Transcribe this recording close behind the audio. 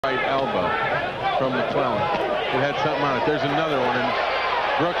elbow from McClellan. It had something on it. There's another one, and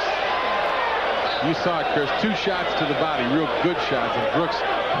Brooks, you saw it, Chris, 2 shots to the body, real good shots, and Brooks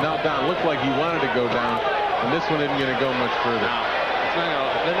knelt down. Looked like he wanted to go down, and this one isn't going to go much further. No,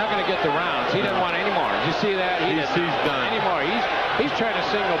 they're not going to get the rounds. He didn't want any more. Did you see that? He's done. Anymore. He's trying to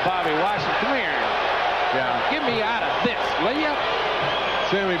signal Bobby Watson, come here. Yeah. Get me out of this, will you?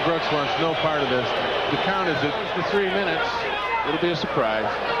 Sammy Brooks wants no part of this. The count is at the 3 minutes. It'll be a surprise.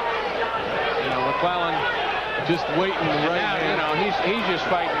 You know, McClellan just waiting right now. You know, he's just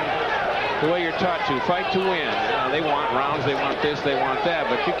fighting the way you're taught to. Fight to win. You know, they want rounds, they want this, they want that,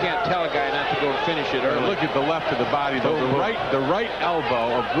 but you can't tell a guy not to go and finish it early. Look at the left of the body, though. The right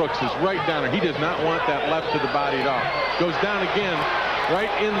elbow of Brooks is right down there. He does not want that left to the body at all. Goes down again,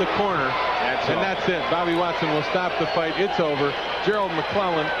 right in the corner. That's it. Bobby Watson will stop the fight. It's over. Gerald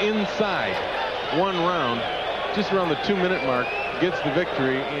McClellan inside 1 round, just around the 2-minute mark, gets the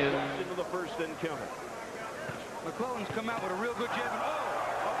victory in the first encounter. McClellan's come out with a real good jab.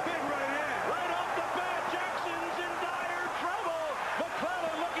 A big right hand. Right off the bat, Jackson's in dire trouble.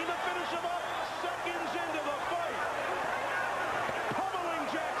 McClellan looking to finish him up seconds into the fight. Pummeling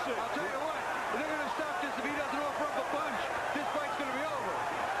Jackson. I'll tell you what, they're going to stop this if he doesn't offer up a punch. This fight's going to be over.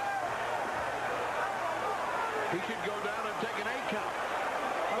 He should go down and take an 8 count.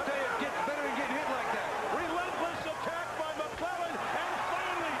 I'll tell you, it gets better than getting hit like that. Relentless attack by McClellan, and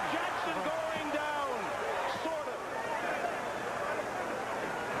finally Jackson going down. Sort of.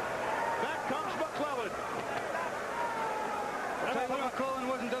 Back comes McClellan. I'll tell you what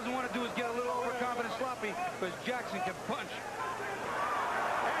McClellan doesn't want to do is get a little overconfident sloppy, because Jackson can punch.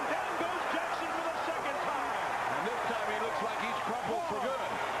 And down goes Jackson for the 2nd time. And this time he looks like he's crumpled for good.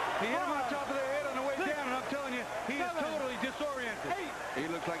 He hit him on top of their head on the way down, and I'm telling you, he is totally disoriented. He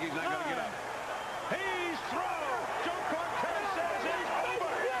looks like he's not going to get up. He's through. Joe Cortez says it's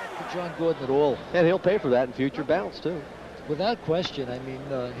over. John Gordon at all. And he'll pay for that in future bouts, too. Without question. I mean,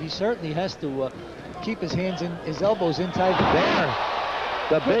 he certainly has to keep his elbows in tight.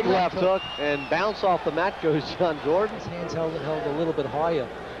 There. The big left hook, and bounce off the mat goes John Gordon. His hands held a little bit higher.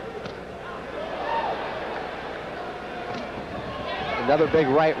 Another big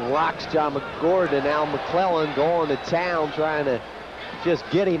right rocks John Gordon, and now McClellan going to town trying to just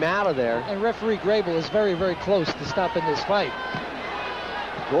get him out of there. And referee Grable is very, very close to stopping this fight.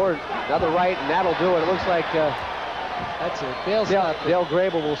 Gordon, another right, and that'll do it. It looks like that's it. Dale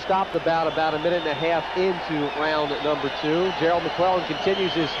Grable will stop the bout about 1.5 minutes into round number 2. Gerald McClellan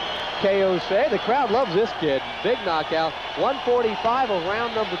continues his KOs. Hey, the crowd loves this kid. Big knockout. 145 of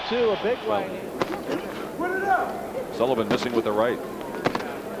round number 2. A big right. Sullivan missing with the right.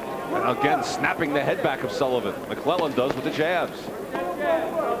 And again, snapping the head back of Sullivan. McClellan does with the jabs.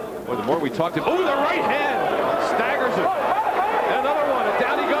 Boy, the more we talked to him. Oh, the right hand! Staggers him. And another one, and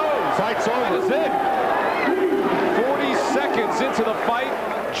down he goes. Fight's over. That's it. 40 seconds into the fight,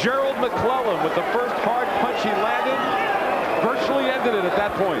 Gerald McClellan with the first hard punch he landed. Virtually ended it at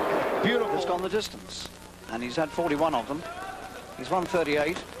that point. Beautiful. He's gone the distance. And he's had 41 of them. He's won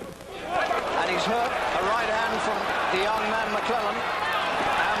 38. And he's hurt a right hand from the young man McClellan,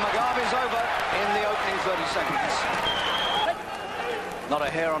 and Mugabe's over in the opening 30 seconds. Not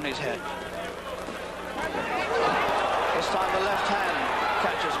a hair on his head. This time the left hand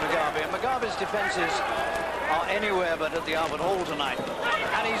catches Mugabe, and Mugabe's defenses are anywhere but at the Albert Hall tonight.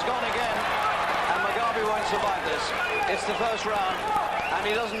 And he's gone again, and Mugabe won't survive this. It's the first round, and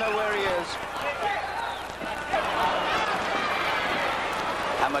he doesn't know where he is.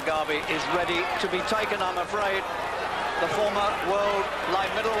 And Mugabe is ready to be taken, I'm afraid. The former world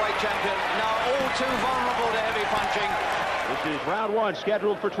light middleweight champion, now all too vulnerable to heavy punching. This is round 1,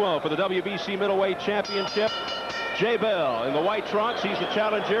 scheduled for 12 for the WBC middleweight championship. Jay Bell in the white trunks, he's the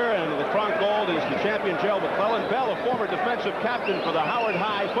challenger, and in the trunk gold is the champion Gerald McClellan. Bell, a former defensive captain for the Howard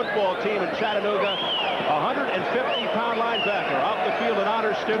High football team in Chattanooga, 150-pound linebacker, off the field an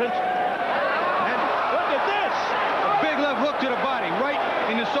honor student. And look at this! A big left hook to the body, right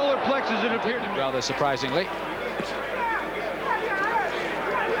in the solar plexus, it appeared to me. Rather surprisingly.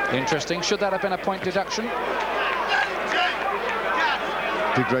 Interesting. Should that have been a point deduction?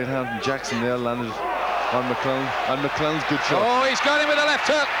 Big right hand from Jackson there, landed on McClellan. And McClellan's good shot. Oh, he's got him with a left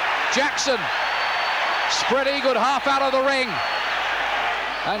hook. Jackson. Spread eagled half out of the ring.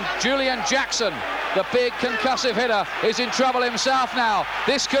 And Julian Jackson, the big concussive hitter, is in trouble himself now.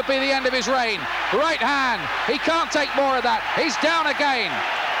 This could be the end of his reign. Right hand. He can't take more of that. He's down again.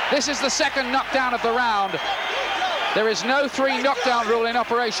 This is the second knockdown of the round. There is no 3 knockdown rule in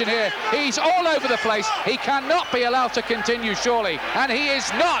operation here. He's all over the place. He cannot be allowed to continue, surely. And he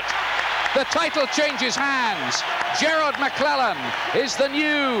is not. The title changes hands. Gerald McClellan is the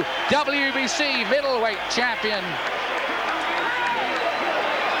new WBC middleweight champion.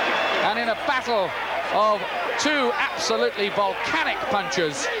 And in a battle of two absolutely volcanic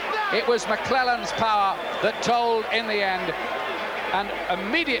punches, it was McClellan's power that told in the end. And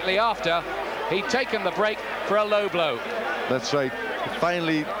immediately after, he'd taken the break for a low blow. That's right.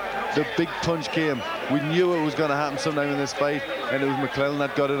 Finally, the big punch came. We knew it was going to happen sometime in this fight, and it was McClellan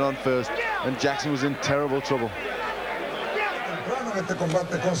that got it on first, and Jackson was in terrible trouble. Este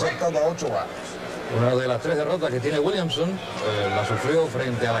combate concertado a 8 años. Una de las 3 derrotas que tiene Williamson la sufrió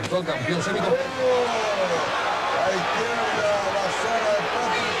frente al actual campeón semico.